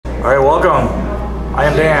All right, welcome. I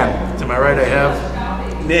am Dan. To my right, I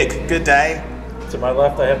have Nick. Good day. To my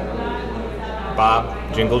left, I have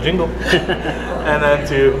Bob. Jingle, jingle. and then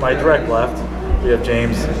to my direct left, we have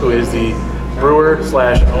James, who is the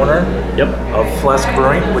brewer/owner of Flesk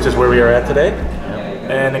Brewing, which is where we are at today.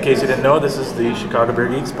 And in case you didn't know, this is the Chicago Beer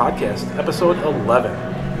Geeks podcast, episode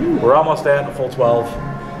 11. We're almost at a full 12.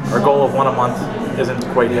 Our goal of one a month isn't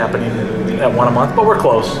quite happening at one a month, but we're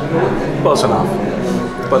close enough.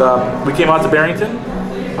 But we came out to Barrington,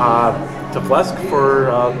 to Flesk for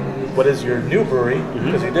what is your new brewery?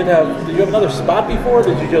 Because did you have another spot before, or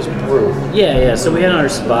did you just brew? Yeah. So we had another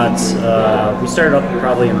spots. We started up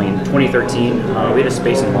probably in 2013. We had a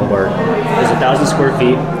space in Lombard. It was 1,000 square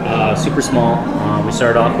feet, super small. We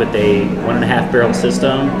started off with a 1.5 barrel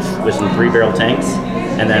system with some 3 barrel tanks.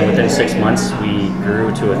 And then within 6 months, we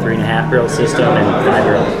grew to a 3.5 barrel system and 5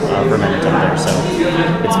 barrel fermented up there. So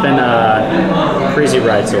it's been a crazy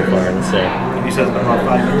ride so far, let's say. And you said it's been about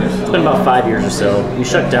 5 years? It's been about 5 years or so. We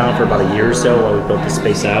shut down for about a year or so while we built the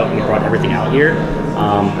space out. We brought everything out here,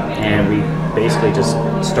 and we basically just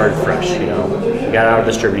started fresh. We got out of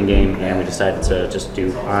the distributing game, and we decided to just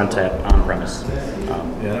do on tap, on premise.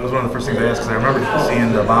 Yeah, that was one of the first things I asked, because I remember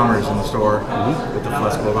seeing the bombers in the store with the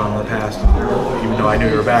Flesk logo on in the past. Even though I knew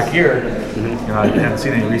you were back here, I hadn't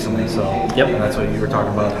seen any recently. So and that's what you were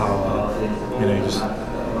talking about, how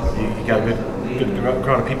you got a good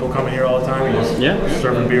crowd of people coming here all the time. You just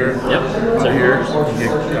serving beer. So here, you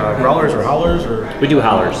get growlers or howlers, or we do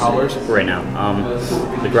howlers. Howlers right now.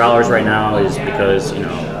 The growlers right now is because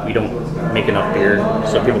we don't make enough beer,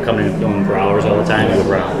 so people come in and doing growlers all the time. We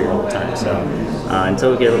run out of beer all the time. So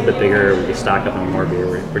until we get a little bit bigger, we can stock up on more beer.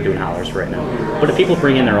 We're doing howlers right now. But if people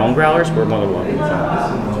bring in their own growlers, we're more than welcome to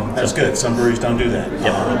them. That's good. Some breweries don't do that.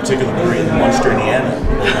 A particular brewery in Munster, Indiana,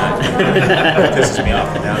 that pisses me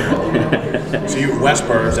off now. So you're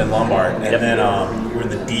Westburgers and Lombard, and then you're in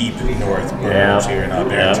the deep north Brewers here in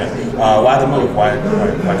Barrington. Why the move? Why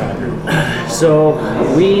come up here? So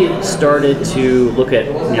we started to look at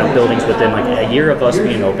buildings within a year of us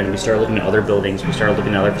being open. We started looking at other buildings. We started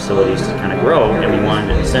looking at other facilities to kind of grow, and we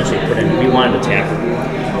wanted to essentially we wanted to tap room.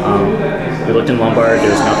 We looked in Lombard. There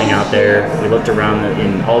was nothing out there. We looked around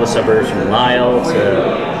in all the suburbs from Lisle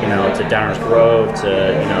to Downers Grove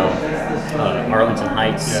to Arlington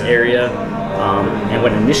Heights area. And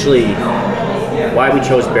when why we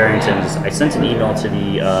chose Barrington is I sent an email to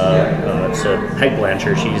to Peg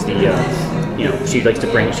Blanchard. She's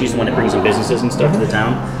she's the one that brings in businesses and stuff to the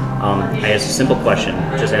town. I asked a simple question,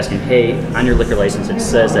 just asking, hey, on your liquor license it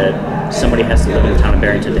says that somebody has to live in the town of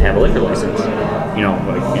Barrington to have a liquor license.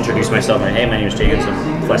 I introduced myself and, hey, my name is James,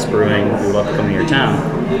 I'm Flesk Brewing, we would love to come to your town.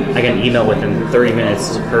 I got an email within 30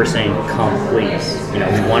 minutes, her saying, come please, we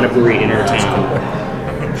want a brewery in your town.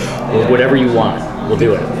 Whatever you want, we'll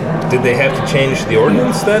do it. Did they have to change the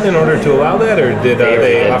ordinance then in order to allow that, or did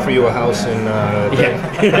they offer you a house in?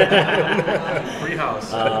 Free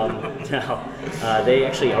house. No, they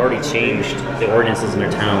actually already changed the ordinances in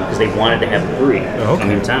their town because they wanted to have a brewery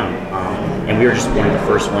come in town, and we were just one of the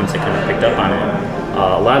first ones that kind of picked up on it.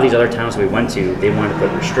 A lot of these other towns we went to, they wanted to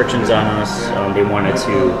put restrictions on us. They wanted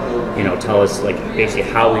to, tell us basically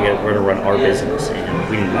how we were going to run our business, and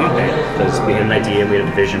we didn't want that because we had an idea, we had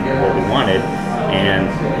a vision of what we wanted. And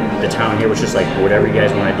the town here was just whatever you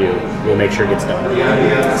guys want to do, we'll make sure it gets done.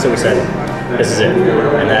 So we said, this is it.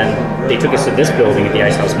 And then they took us to this building at the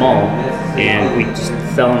Ice House Mall, and we just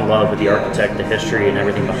fell in love with the architect, the history, and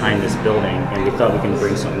everything behind this building, and we thought we can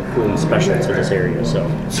bring something cool and special to this area.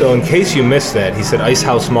 So in case you missed that, he said Ice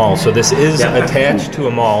House Mall. So this is attached to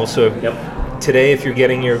a mall. So today, if you're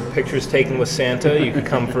getting your pictures taken with Santa, you could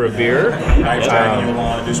come for a beer. You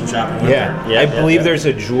want to do some shopping with her. I believe there's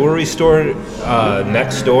a jewelry store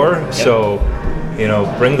next door. So,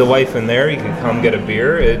 bring the wife in there. You can come get a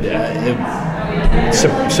beer. It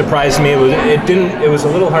surprised me. It was a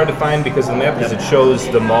little hard to find because the map it shows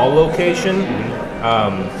the mall location.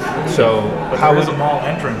 But there was a mall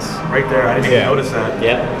entrance right there. I didn't even notice that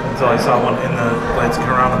until I saw one in the lights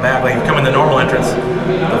come around the back. You come in the normal entrance,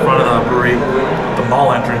 the front of the brewery. The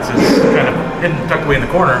mall entrance is kind of hidden, tucked away in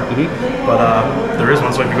the corner. But there is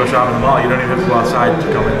one, so if you go shop in the mall, you don't even have to go outside to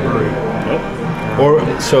come in the brewery.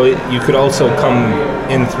 Or so you could also come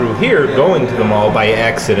in through here, going to the mall by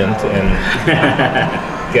accident, and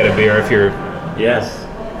get a beer if you're. Yes.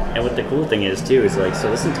 And what the cool thing is too is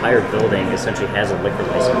so this entire building essentially has a liquor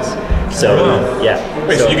license. So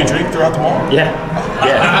Wait, so you can drink throughout the mall? Yeah.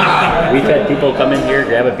 Yeah. We've had people come in here,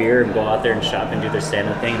 grab a beer, and go out there and shop and do their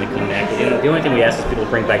Santa thing, and then come back. The only thing we ask is people to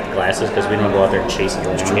bring back the glasses because we don't go out there and chase it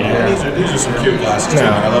around. You know? These are some cute glasses too.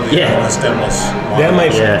 I love the stemless.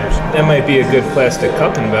 That might be a good plastic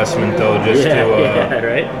cup investment though, just to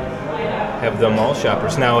right? have them all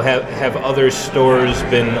shoppers. Now, have other stores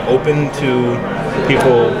been open to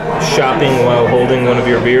people shopping while holding one of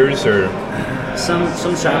your beers, or? Some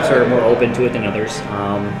shops are more open to it than others.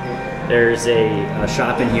 There's a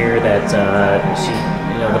shop in here that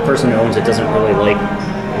the person who owns it doesn't really like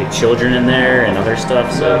children in there and other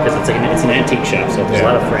stuff. So because it's an antique shop, so there's a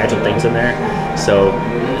lot of fragile things in there. So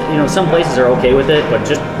some places are okay with it, but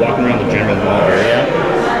just walking around the general mall area,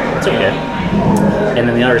 it's okay. And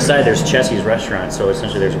then the other side, there's Chessie's restaurant. So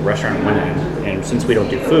essentially, there's a restaurant on one end, and since we don't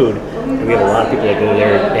do food, we have a lot of people that go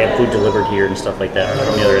there. They have food delivered here and stuff like that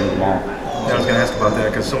from the other end of the mall. I was going to ask about that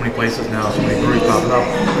because so many places now, so many breweries popping up,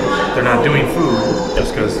 they're not doing food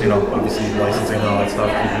just because, obviously licensing and all that stuff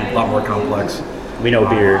is a lot more complex. We know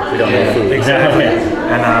beer, we don't know food. Exactly.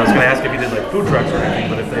 And I was going to ask if you did like food trucks or anything,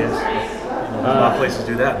 but if they, a lot of places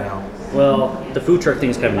do that now. Well, the food truck thing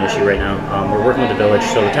is kind of an issue right now. We're working with the village,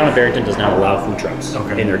 so the town of Barrington does not allow food trucks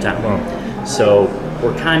in their town. So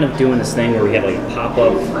we're kind of doing this thing where we have like a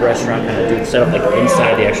pop-up restaurant kind of set up like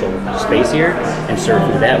inside the actual space here and serve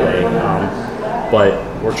food that way. But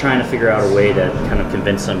we're trying to figure out a way to kind of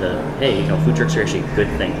convince them to, hey, food trucks are actually a good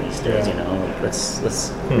thing these days.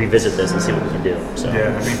 Let's revisit this and see what we can do. So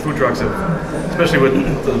yeah, I mean, food trucks have, especially with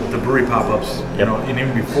the brewery pop-ups. And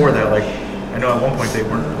even before that, like I know at one point they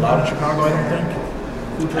weren't allowed in Chicago. I don't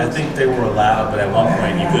think. I think they were allowed, but at one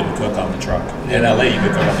point you couldn't cook on the truck. In LA, you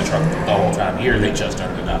could cook on the truck the whole time. Here, they just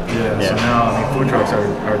turned it up. Yeah. So now, food trucks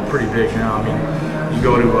are pretty big now. I mean, you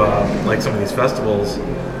go to like some of these festivals,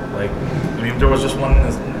 there was just one.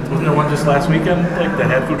 Wasn't there one just last weekend? Like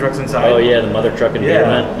that had food trucks inside. Oh yeah, the Mother Truck and Beer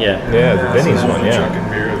event. Yeah, the Vinny's one. Truck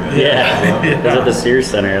and beer event. Yeah. It was at the Sears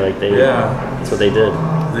Center. That's what they did.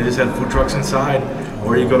 They just had food trucks inside.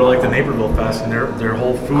 Or you go to like the Naperville Fest, and their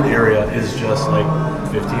whole food area is just like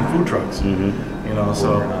 15 food trucks. Mm-hmm.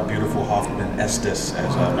 So beautiful Hoffman Estes,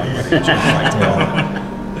 as my buddy Jim likes to call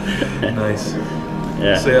it. Nice.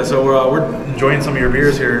 Yeah. So we're enjoying some of your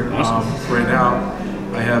beers here right now.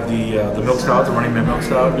 I have the milk stout, the Running Man milk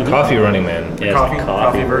stout. Coffee Running Man. Yeah,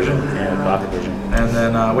 coffee version. Yeah, coffee version. And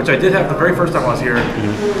then, which I did have the very first time I was here.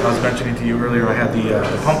 I was mentioning to you earlier, I had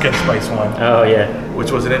the pumpkin spice one. Oh yeah.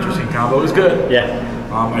 Which was an interesting combo. It was good. Yeah.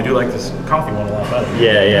 I do like this coffee one a lot better.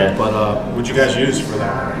 Yeah. But what'd you guys use for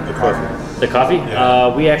that? The coffee. The coffee?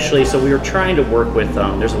 Yeah. We were trying to work with.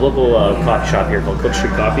 There's a local coffee shop here called Cook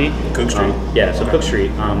Street Coffee. Cook Street. Cook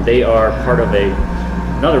Street. They are part of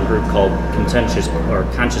another group called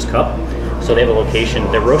Conscious Cup. So they have a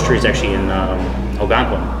location. Their roastery is actually in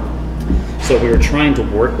Algonquin. So we were trying to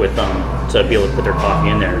work with them to be able to put their coffee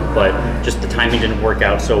in there, but just the timing didn't work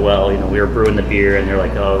out so well. We were brewing the beer, and they're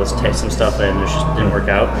like, "Oh, let's taste some stuff," and it just didn't work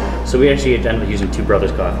out. So we actually ended up using Two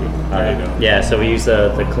Brothers Coffee. There you go. Yeah, so we used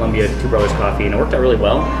the Columbia Two Brothers Coffee, and it worked out really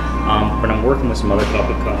well. But I'm working with some other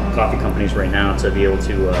coffee companies right now to be able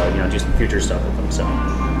to do some future stuff with them. So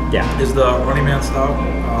yeah. Is the Running Man stout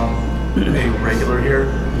a regular here?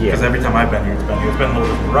 Yeah. Because every time I've been here, it's been a little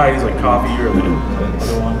different varieties, like coffee or the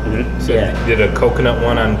other one. Mm-hmm. So did a coconut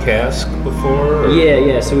one on cask before? Or?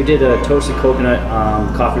 Yeah. So we did a toasted coconut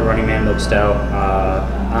coffee Running Man milk stout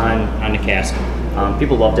on the cask.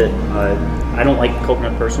 People loved it. I don't like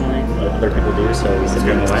coconut personally, but other people do, so we said,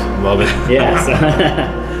 Love it. Yeah.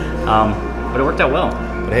 But it worked out well.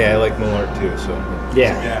 But hey, I like Malort too, so.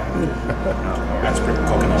 Yeah. That's pretty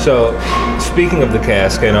coconut. So, speaking of the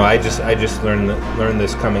cask, I know I just learned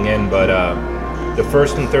this coming in, but the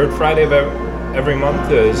first and third Friday of every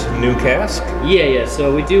month is new cask. Yeah.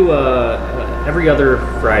 So we do every other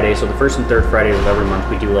Friday. So the first and third Friday of every month,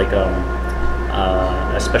 we do like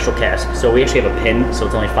a special cask. So we actually have a pin, so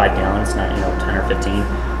it's only 5 gallons, not 10 or 15.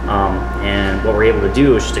 And what we're able to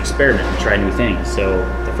do is just experiment and try new things. So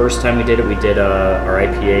the first time we did it, we did our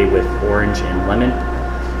IPA with orange and lemon.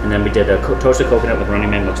 And then we did a toasted coconut with Running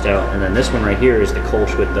Man milk stout. And then this one right here is the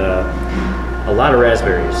Kolsch with a lot of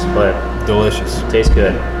raspberries, but delicious. Tastes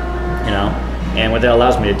good, And what that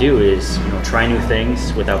allows me to do is, try new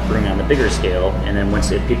things without brewing on the bigger scale. And then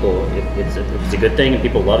once if it's a good thing and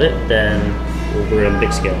people love it, then we'll brew it on the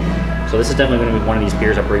big scale. So this is definitely going to be one of these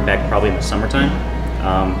beers I'll bring back probably in the summertime.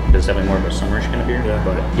 It's definitely more of a summerish kind of beer. Yeah.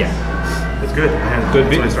 But yeah, it's good.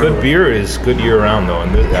 Good beer is good year round though,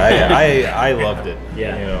 and I loved it.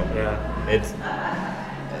 Yeah. It's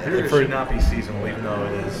Beer should not be seasonal, even though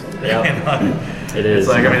it is. Yeah, it is.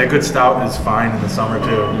 It's like, I mean, a good stout is fine in the summer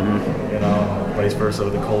too. You know, vice versa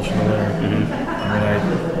with the Kolsch in the winter. I mean,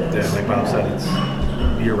 like Bob said, it's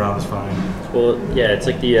year-round is fine. Well, yeah, it's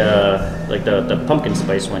like the pumpkin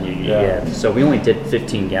spice one you get. So we only did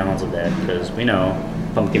 15 gallons of that because we know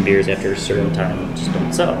pumpkin beers after a certain time just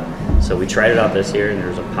don't sell. So we tried it out this year, and there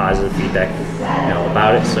was a positive feedback,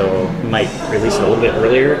 about it. So we might release it a little bit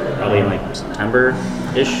earlier, probably in like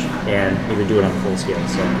September-ish, and maybe do it on a full scale.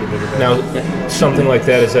 So now, something like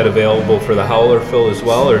that, is that available for the howler fill as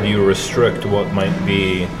well, or do you restrict what might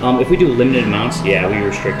be? If we do limited amounts, we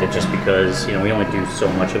restrict it just because we only do so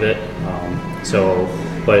much of it.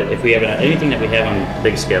 But if we have anything that we have on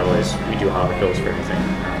big scale, is we do howler fills for everything.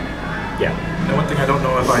 And one thing I don't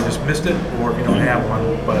know if I just missed it or if you don't have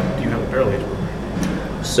one, but do you have a barrel aged brew?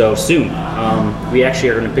 So soon, we actually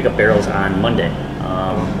are going to pick up barrels on Monday.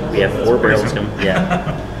 We have 4 barrels coming.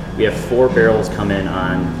 Yeah, we have 4 barrels coming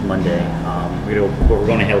on Monday. We're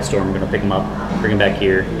going to Hailstorm. We're going to pick them up, bring them back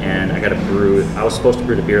here, and I got to brew. I was supposed to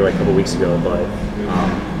brew the beer like a couple weeks ago, but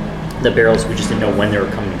the barrels, we just didn't know when they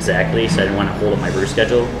were coming exactly, so I didn't want to hold up my brew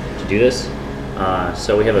schedule to do this.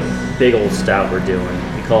 So we have a big old stout we're doing.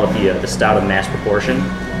 We call it the stout of mass proportion.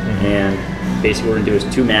 And basically what we're going to do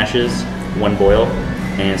is 2 mashes, 1 boil,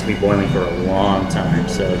 and it's going to be boiling for a long time.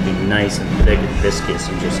 So it'll be nice and thick and viscous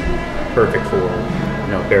and just perfect for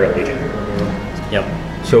barrel aging. Yep.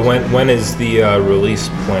 So when is the release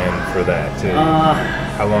plan for that?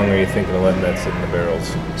 How long are you thinking of letting that sit in the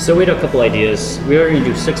barrels? So we had a couple ideas. We were going to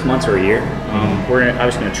do 6 months or a year. I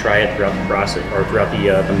was going to try it throughout the process or throughout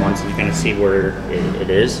the months and kind of see where it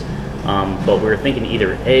is. But we were thinking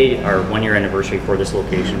either our 1-year anniversary for this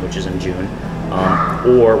location, which is in June,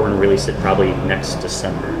 or we're going to release it probably next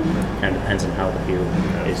December. Kind of depends on how the beer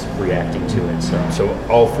is reacting to it. So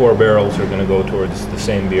all 4 barrels are going to go towards the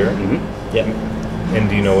same beer? Mm-hmm. Yep. And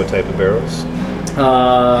do you know what type of barrels?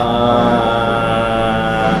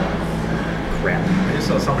 Crap. I just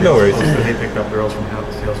saw somebody No worries. that they picked up barrels from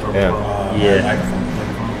Hailstorm as well.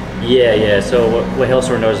 Yeah. So what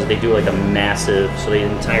Hailstorm does is they do like a massive, so the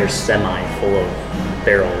entire semi full of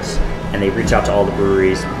barrels, and they reach out to all the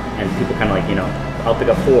breweries, and people kind of like, I'll pick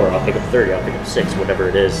up 4, I'll pick up 30, I'll pick up 6, whatever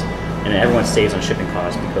it is, and everyone saves on shipping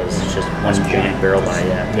costs because it's just one giant barrel buy.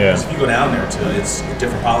 Yeah. So if you go down there too, it's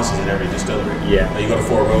different policies at every distillery. Yeah. Like you go to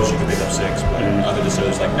 4 Roses, you can pick up 6, but other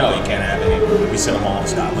distilleries like, no, you can't have any. We send them all in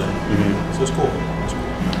Scotland. So it's cool.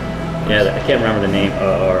 Yeah, I can't remember the name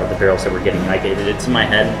or the barrels that we're getting. It's in my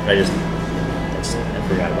head. I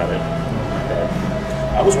forgot about it.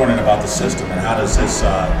 I was wondering about the system and how does this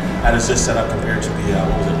set up compared to the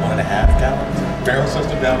 1.5 gallon barrel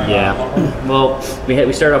system down in Well,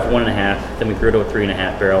 we started off with 1.5, then we grew to a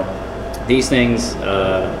 3.5 barrel. These things,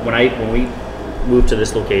 when we moved to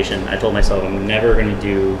this location, I told myself I'm never going to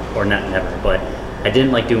do, or not never, but I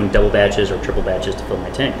didn't like doing double batches or triple batches to fill my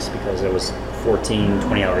tanks because it was 14,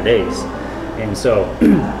 20-hour days. And so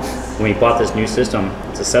when we bought this new system,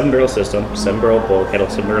 it's a 7-barrel system, 7-barrel bulk, had a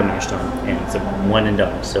 7-barrel mash tun, and it's a one and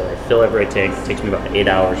done. So I fill every tank. It takes me about 8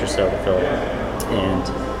 hours or so to fill it. And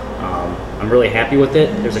I'm really happy with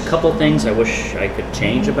it. There's a couple things I wish I could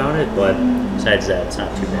change about it, but besides that, it's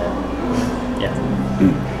not too bad. Yeah.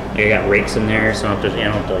 I got rakes in there, so I don't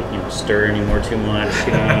have to stir anymore too much.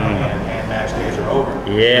 And mash days are over.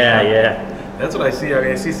 Yeah. That's what I see. I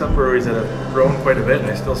mean, I see some breweries that have grown quite a bit, and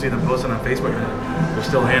I still see them posting on Facebook. And they're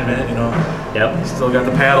still hand-knit, Yep. Still got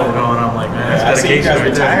the paddle going. I'm like, man, that's I see you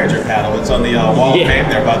dedication. guys retired your paddle. It's on the wall of fame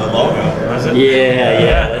there by the logo.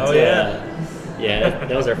 Yeah.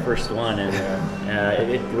 That was our first one, and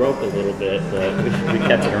it broke a little bit, but we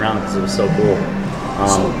kept it around because it was so cool.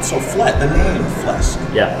 So the name Flesk.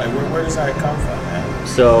 Yeah. Like, where does that come from, man?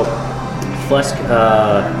 So Flesk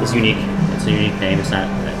is unique. It's a unique name. It's not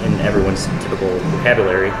in everyone's typical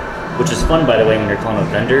vocabulary, which is fun, by the way, when you're calling out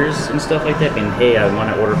vendors and stuff like that, being, hey, I want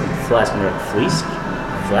to order from Flesk, and they're like,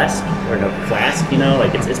 Flesk, or no, Flask,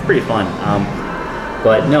 it's pretty fun.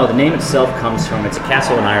 But no, the name itself comes from, it's a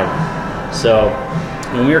castle in Ireland. So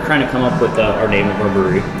when we were trying to come up with our name of our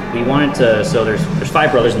brewery, we wanted to, so there's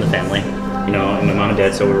 5 brothers in the family, and my mom and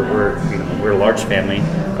dad, so we're a large family.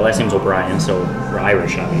 Our last name's O'Brien, so we're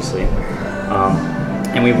Irish, obviously.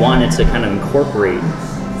 And we wanted to kind of incorporate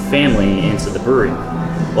family into the brewery.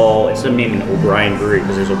 Well, instead of naming O'Brien Brewery,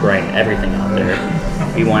 because there's O'Brien everything out there,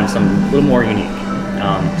 we wanted something a little more unique.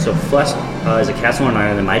 So Flesk is a castle in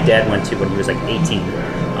Ireland that my dad went to when he was like 18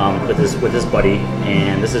 with his buddy,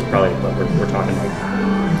 and this is probably what we're talking like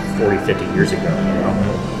 40, 50 years ago,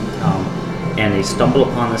 And they stumbled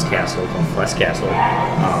upon this castle called Flesk Castle.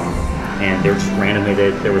 and they were just randomly,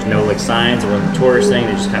 there was no like signs or a tourist thing,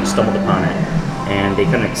 they just kind of stumbled upon it, and they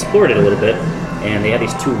kind of explored it a little bit, and they had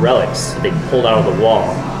these 2 relics that they pulled out of the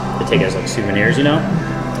wall to take as like souvenirs, you know?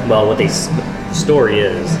 Well, the story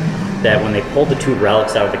is that when they pulled the 2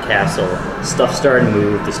 relics out of the castle, stuff started to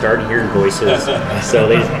move, they started hearing voices, so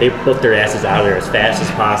they booked their asses out of there as fast as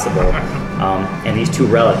possible. And these 2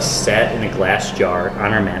 relics sat in a glass jar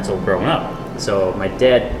on our mantle growing up. So my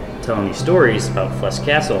dad telling me stories about Flesk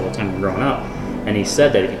Castle all the time growing up, and he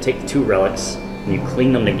said that if you take the 2 relics and you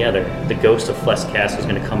clean them together, the ghost of Flesk Castle is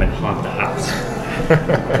going to come and haunt the house.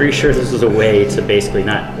 Pretty sure this was a way to basically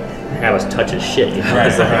not have us touch his shit, you know?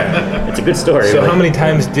 Right. It's a good story. So how many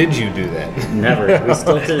times did you do that? Never. We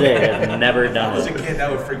still today have never done As it. a kid, that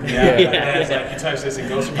would freak me out. Yeah. It's like, you touch this and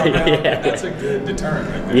ghosts will come out. Yeah. That's a good deterrent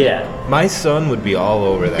right there. Yeah. My son would be all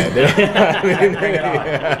over that. Bring it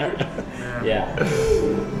on. Yeah.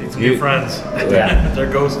 Need some new friends. Yeah. Their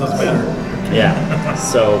ghost doesn't matter. Yeah.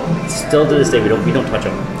 So still to this day, we don't touch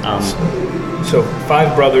them. So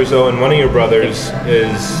 5 brothers, though, and one of your brothers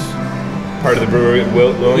is part of the brewery.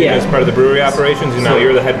 William Yeah. is part of the brewery operations, and now So-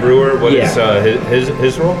 you're the head brewer. What is Yeah.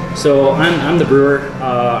 his role? So I'm the brewer.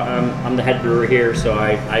 I'm the head brewer here. So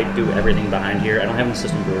I do everything behind here. I don't have an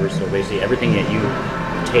assistant brewer. So basically everything that you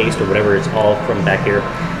taste or whatever is all from back here.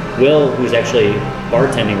 Will, who's actually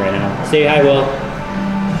bartending right now. Say hi, Will.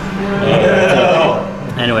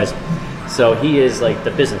 Anyways, so he is like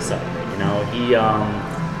the business side.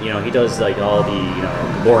 You know, he does like all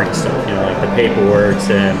the boring stuff. You know, like the paperwork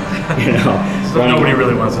and Stuff nobody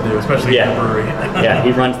really wants to do, especially in Yeah. the brewery. Yeah,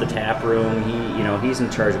 he runs the tap room. He's in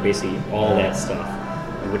charge of basically all that stuff,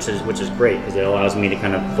 which is great because it allows me to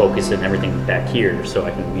kind of focus in everything back here, so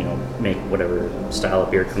I can make whatever style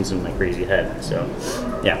of beer comes in my crazy head. So,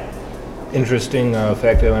 yeah. Interesting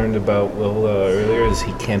fact I learned about Will earlier is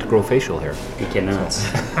he can't grow facial hair. He cannot.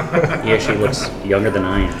 He actually looks younger than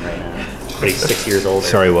I am right now, but he's 6 years older.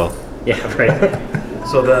 Sorry, Will. Yeah, right.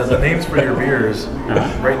 So the names for your beers,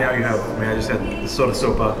 right now you have, I just had the Soda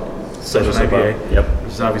Sopa, Soda Session Sopa, IPA, yep.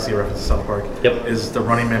 which is obviously a reference to South Park. Yep. Is the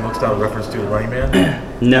Running Man milk style a reference to the Running Man?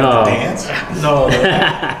 No. Dance? No,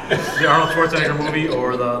 the Arnold Schwarzenegger movie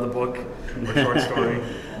or the book or short story.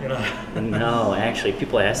 No, actually,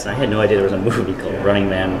 people asked, and I had no idea there was a movie called Running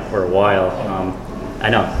Man for a while. I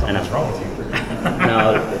know. What's wrong with you?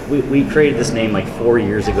 No, we created this name like 4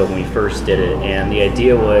 years ago when we first did it, and the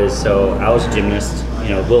idea was, so I was a gymnast,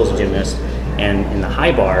 Will's a gymnast, and in the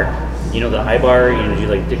high bar, the high bar,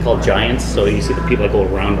 they're called giants, so you see the people that go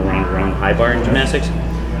around the high bar in gymnastics.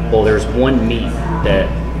 Well, there's one meet that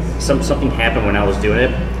something happened when I was doing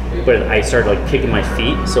it, but I started like kicking my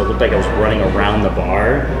feet, so it looked like I was running around the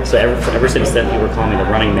bar. So ever since then, people were calling me the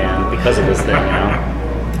Running Man because of this thing.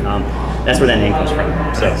 That's where that name comes from.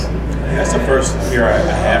 So That's the first beer I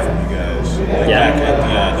had from you guys. Yeah.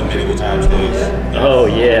 Back at the Medieval Times days. oh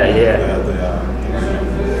yeah.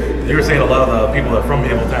 You were saying a lot of the people that from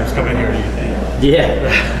Medieval Times come in here.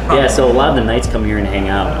 Yeah. So a lot of the knights come here and hang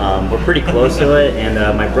out. We're pretty close to it, and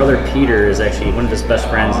my brother Peter is actually one of his best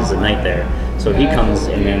friends is a knight there. So he comes,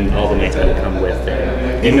 and then all the knights will come with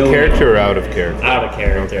there. In character or out of character? Out of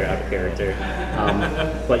character.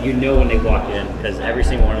 But when they walk in, because every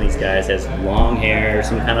single one of these guys has long hair,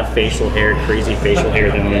 some kind of facial hair, crazy facial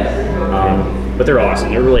hair thingy. But they're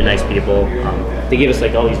awesome. They're really nice people. They give us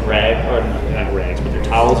like all these not rags, but they're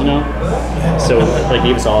towels, So like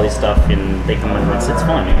give us all these stuff, and they come in. It's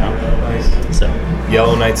fun, Nice. So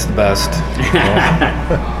Yellow Knight's the best.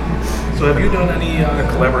 So have you done any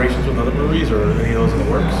collaborations with other breweries or any of those in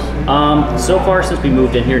the works? So far since we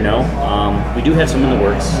moved in here, no. We do have some in the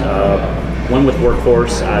works. One with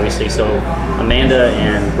Workforce, obviously. So Amanda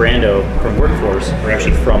and Brando from Workforce are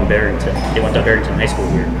actually from Barrington. They went to Barrington High School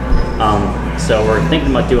here. So we're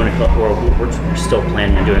thinking about doing we're still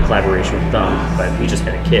planning on doing a collaboration with them, but we just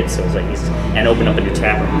had a kid, so it was like and open up a new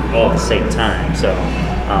tap room all at the same time. So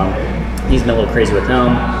he's been a little crazy with them.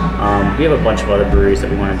 We have a bunch of other breweries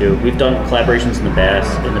that we want to do. We've done collaborations in the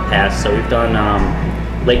past. So we've done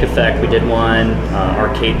Lake Effect, we did one.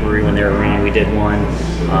 Arcade Brewery, when they were around, we did one.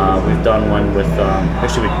 We've done one with,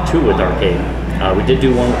 actually we did two with Arcade. We did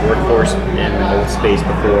do one with Workforce in Old Space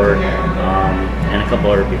before, and a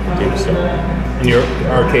couple other people too. So. And your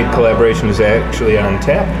Arcade collaboration is actually on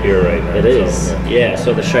tap here right now. It is, yeah.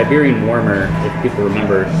 So the Siberian Warmer, if people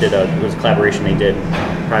remember, it was a collaboration they did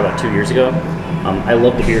probably about 2 years ago. I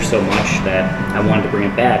love the beer so much that I wanted to bring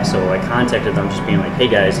it back, so I contacted them just being like, hey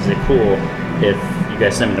guys, is it cool if you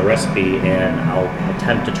guys send me the recipe and I'll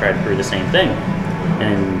attempt to try to brew the same thing?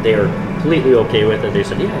 And they were completely okay with it. They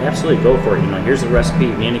said, yeah, absolutely, go for it. Here's the recipe.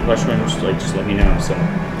 If you have any questions, just let me know. So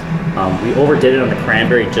we overdid it on the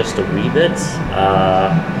cranberry just a wee bit,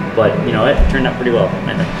 but it turned out pretty well,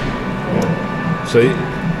 I think. So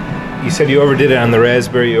you said you overdid it on the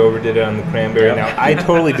raspberry, you overdid it on the cranberry. Yep. Now, I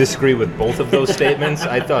totally disagree with both of those statements.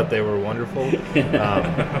 I thought they were wonderful.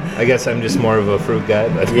 I guess I'm just more of a fruit guy.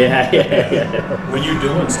 But yeah. When you're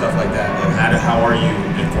doing stuff like that, how are you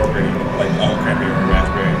incorporating like all cranberry or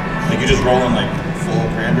raspberry? Like you just rolling like full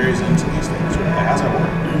cranberries into these things? Or how's that work?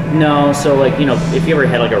 No, so if you ever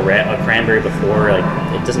had like a cranberry before, like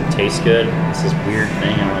it doesn't taste good. It's this weird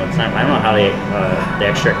thing. I don't know how they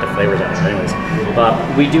extract the flavors out of it. Anyways, but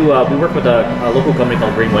we work with a local company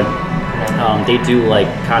called Greenwood. They do like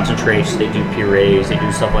concentrates, they do purees, they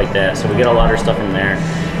do stuff like that. So we get a lot of stuff from there.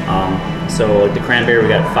 So the cranberry, we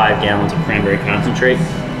got 5 gallons of cranberry concentrate,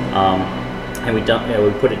 and we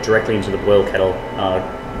put it directly into the boil kettle.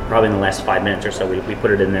 Probably in the last 5 minutes or so, we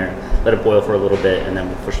put it in there, let it boil for a little bit, and then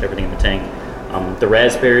we push everything in the tank. The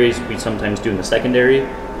raspberries we sometimes do in the secondary.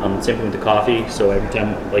 Same thing with the coffee. So every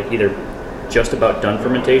time, like either just about done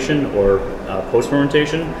fermentation or post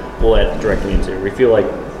fermentation, we'll add it directly into it. We feel like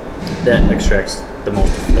that extracts the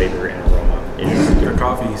most flavor and aroma. Their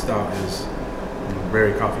coffee stout is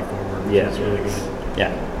very coffee forward. Yeah, it's really good.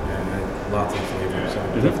 Yeah, and lots of flavor. So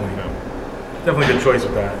definitely a good choice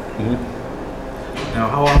with that. Mm-hmm. Now,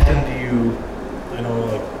 how often do you? I know,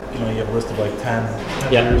 you have a list of like 10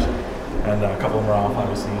 beers, and a couple of them are off.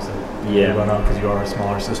 Obviously, you said you run out because you are a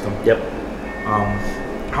smaller system. Yep.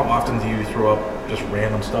 How often do you throw up just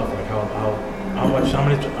random stuff? Like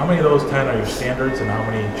how many of those 10 are your standards, and how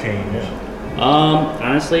many change?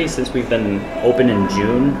 Honestly, since we've been open in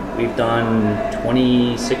June, we've done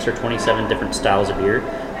 26 or 27 different styles of beer.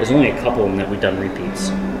 There's only a couple of them that we've done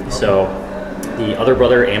repeats. Okay. So the Other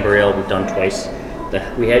Brother Amber Ale we've done twice.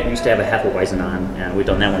 We used to have a Hefeweizen on, and we've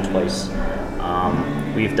done that one twice.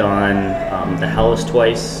 We've done the Helles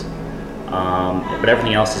twice, but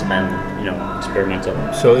everything else has been,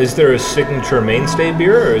 experimental. So, is there a signature mainstay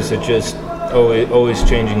beer, or is it just always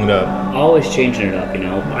changing it up? Always changing it up.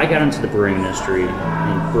 I got into the brewing industry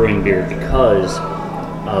and brewing beer because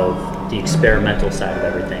of the experimental side of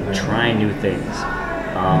everything, trying new things.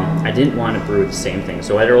 I didn't want to brew the same thing.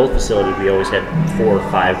 So at our old facility, we always had 4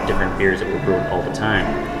 or 5 different beers that we brewed all the time.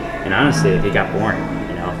 And honestly, it got boring,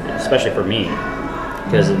 especially for me.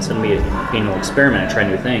 Because instead of me being able to experiment and try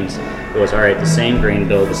new things, it was, all right, the same grain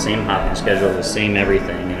bill, the same hopping schedule, the same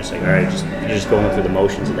everything. And it's like, all right, you're just going through the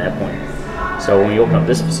motions at that point. So when we opened up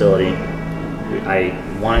this facility, I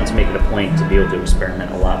wanted to make it a point to be able to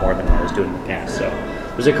experiment a lot more than I was doing in the past. So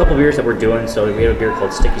there's a couple beers that we're doing. So we have a beer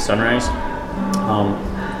called Sticky Sunrise,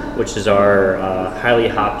 which is our highly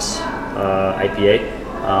hopped IPA.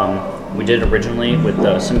 We did it originally with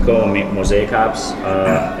Simcoe and Mosaic hops,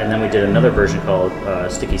 and then we did another version called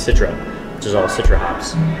Sticky Citra, which is all Citra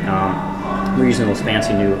hops. We're using those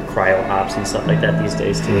fancy new cryo hops and stuff like that these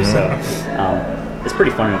days too, so it's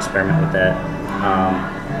pretty fun to experiment with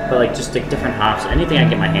that. But like just different hops, anything I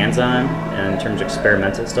get my hands on, and in terms of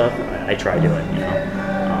experimental stuff, I try doing,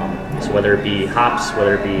 So whether it be hops,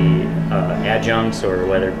 whether it be adjuncts, or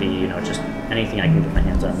whether it be just anything I can get my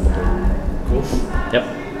hands on, we'll do. Cool.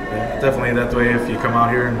 Yep. Yeah, definitely that way. If you come out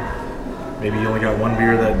here and maybe you only got one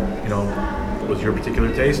beer that was your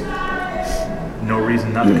particular taste, no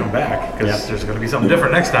reason not to come back because there's going to be something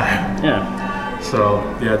different next time. Yeah. So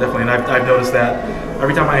yeah, definitely. And I've noticed that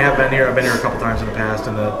every time I have been here. I've been here a couple times in the past,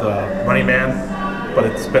 and the Running Man, but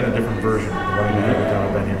it's been a different version of the Running Man every time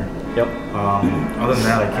I've been here. Yep. Other than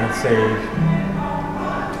that, I can't say.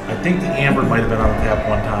 I think the Amber might have been on tap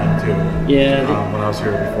one time too. Yeah. When I was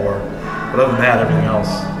here before, but other than that, everything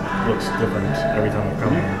else looks different every time I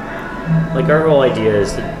come here. Like our whole idea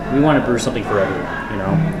is that we want to brew something for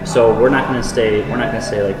everyone, So we're not going to say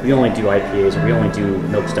like we only do IPAs or we only do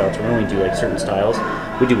milk stouts or we only do like certain styles.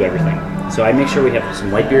 We do everything. So I make sure we have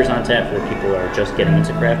some light beers on tap where people are just getting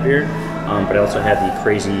into craft beer, but I also have the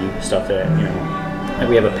crazy stuff that like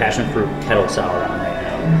we have a passion fruit kettle sour on right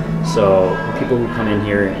now. So people who come in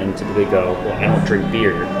here and typically go, well, I don't drink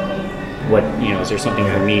beer. What is there something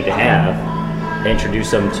for me to have? I introduce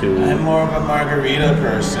them to. I'm more of a margarita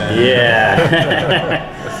person. Yeah.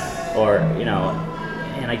 Or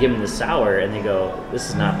and I give them the sour, and they go, "This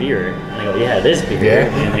is not beer." And I go, "Yeah, it is beer." Yeah.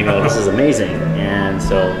 And they go, "This is amazing." And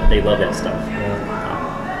so they love that stuff.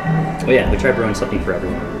 But yeah, we try brewing something for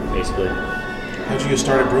everyone, basically. How'd you get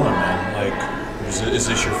started brewing, man? Like, is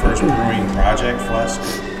this your first brewing project, Flesk?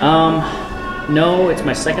 No, it's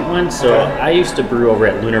my second one. So I used to brew over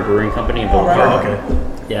at Lunar Brewing Company in Villa Park. Okay.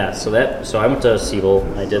 Yeah, so I went to Siebel.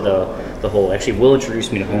 I did the whole. Actually, Will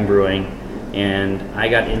introduced me to home brewing, and I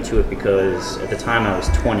got into it because at the time I was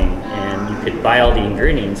 20, and you could buy all the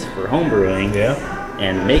ingredients for home brewing. Yeah.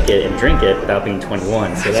 And make it and drink it without being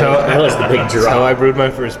 21. So that was the big draw. That's how I brewed my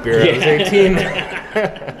first beer. I was 18.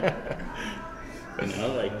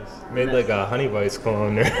 Made like a Honey Vice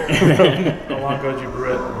clone. How long ago did you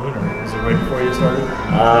brew at Lunar? Was it right before you started?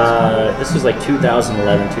 This was like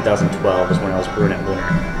 2011, 2012 is when I was brewing at Lunar.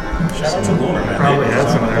 Shout out to Lunar, man. Probably had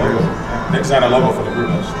some of their They designed a logo for the brew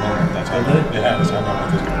house. That's how they that's how I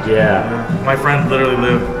know this guy. Yeah. My friend literally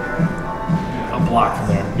lived a block from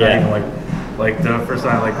there. Yeah. Not even like the first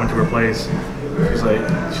time I went to her place, she's like,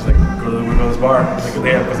 go to this bar.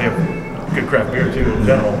 Because they have good craft beer too in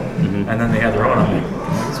general. Mm-hmm. And then they had their own. I'm like,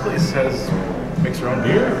 this place makes their own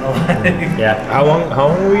beer. Yeah. How long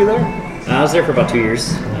were you there? I was there for about 2 years.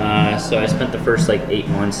 So I spent the first like 8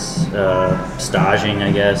 months staging,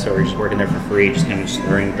 I guess, or just working there for free, just kind of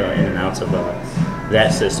learning the in and outs of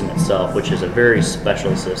that system itself, which is a very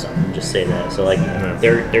special system. Just say that. So like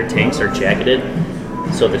their tanks are jacketed.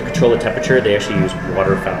 So to control the temperature, they actually use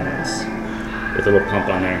water fountains with a little pump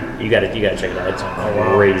on there. You gotta check it out. It's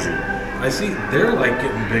crazy. I see they're like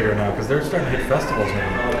getting bigger now because they're starting to hit festivals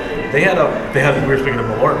now. We were speaking of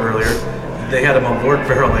Malort earlier. They had a Malort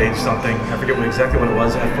barrel aged something. I forget exactly what it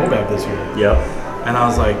was at Fobab this year. Yep. And I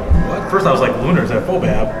was like, what? First I was like, Lunar's at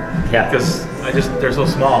Fobab. Yeah. Because they're so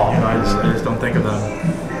small. I just don't think of them.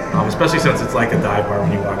 Especially since it's like a dive bar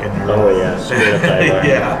when you walk in there. Oh yeah, straight up dive bar.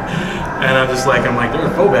 Yeah. And I'm like, they're a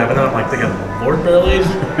Fobab, and then I'm like, they got Lord barrel aged.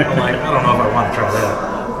 I'm like, I don't know if I want to try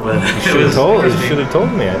that. But You should have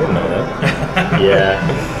told me. I didn't know that. Yeah.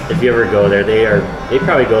 If you ever go there, they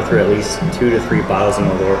probably go through at least 2 to 3 bottles of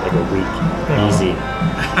Malort like a week, easy.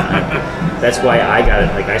 That's why I got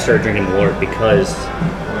it. Like I started drinking Malort because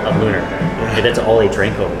of Lunar. And that's all they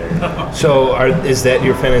drank over there. So, is that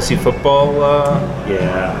your fantasy football?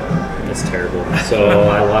 Yeah, that's terrible. So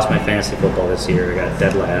I lost my fantasy football this year. I got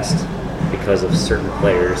dead last because of certain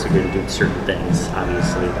players who didn't do certain things,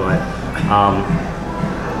 obviously. But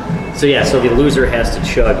so the loser has to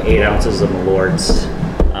chug 8 ounces of Malorts.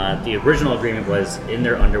 The original agreement was in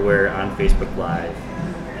their underwear on Facebook Live,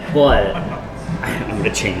 but I'm going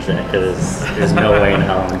to change that because there's no way in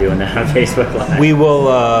hell I'm doing that on Facebook Live. We will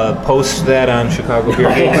post that on Chicago Beer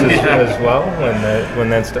Geeks as well when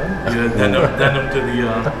that's done. Addendum to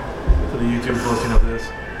the YouTube posting of this.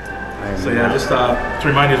 So yeah, just to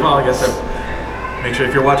remind you as well, I guess make sure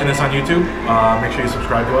if you're watching this on YouTube, make sure you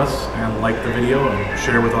subscribe to us and like the video and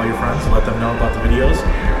share with all your friends. Let them know about the videos.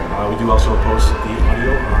 We do also post the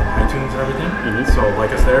audio on iTunes and everything. Mm-hmm. So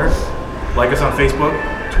like us there. Like us on Facebook,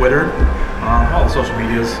 Twitter, all the social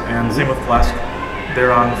medias, and same with Flesk.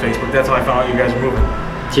 They're on Facebook. That's how I found out you guys are moving.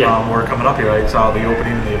 Yeah. We're coming up here. I saw the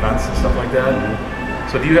opening and the events and stuff like that.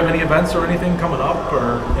 Mm-hmm. So do you have any events or anything coming up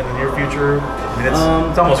or in the near future? I mean,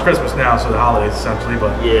 it's almost Christmas now, so the holidays essentially,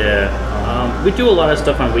 but... Yeah. We do a lot of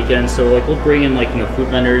stuff on weekends, so like we'll bring in food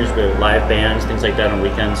vendors, live bands, things like that on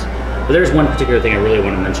weekends. But there's one particular thing I really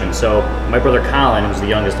want to mention. So my brother Colin, who's the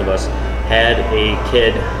youngest of us, had a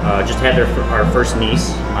kid, just had our first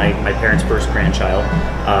niece, my parents' first grandchild,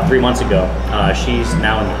 3 months ago. She's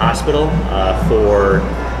now in the hospital for,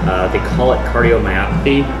 they call it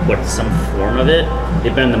cardiomyopathy, but it's some form of it.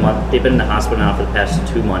 They've been in the hospital now for the past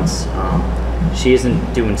 2 months. She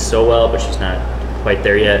isn't doing so well, but she's not quite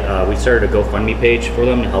there yet. We started a GoFundMe page for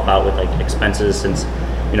them to help out with expenses since,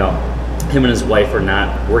 him and his wife are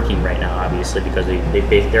not working right now, obviously, because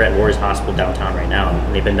they're at Warriors Hospital downtown right now,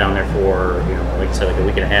 and they've been down there for, like I said, a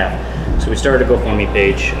week and a half. So we started a GoFundMe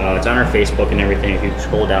page. It's on our Facebook and everything. If you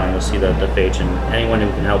scroll down, you'll see the page, and anyone who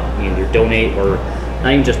can help either donate or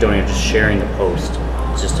not even just donate, just sharing the post,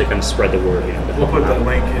 just to kind of spread the word. We'll put that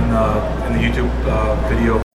link in the YouTube video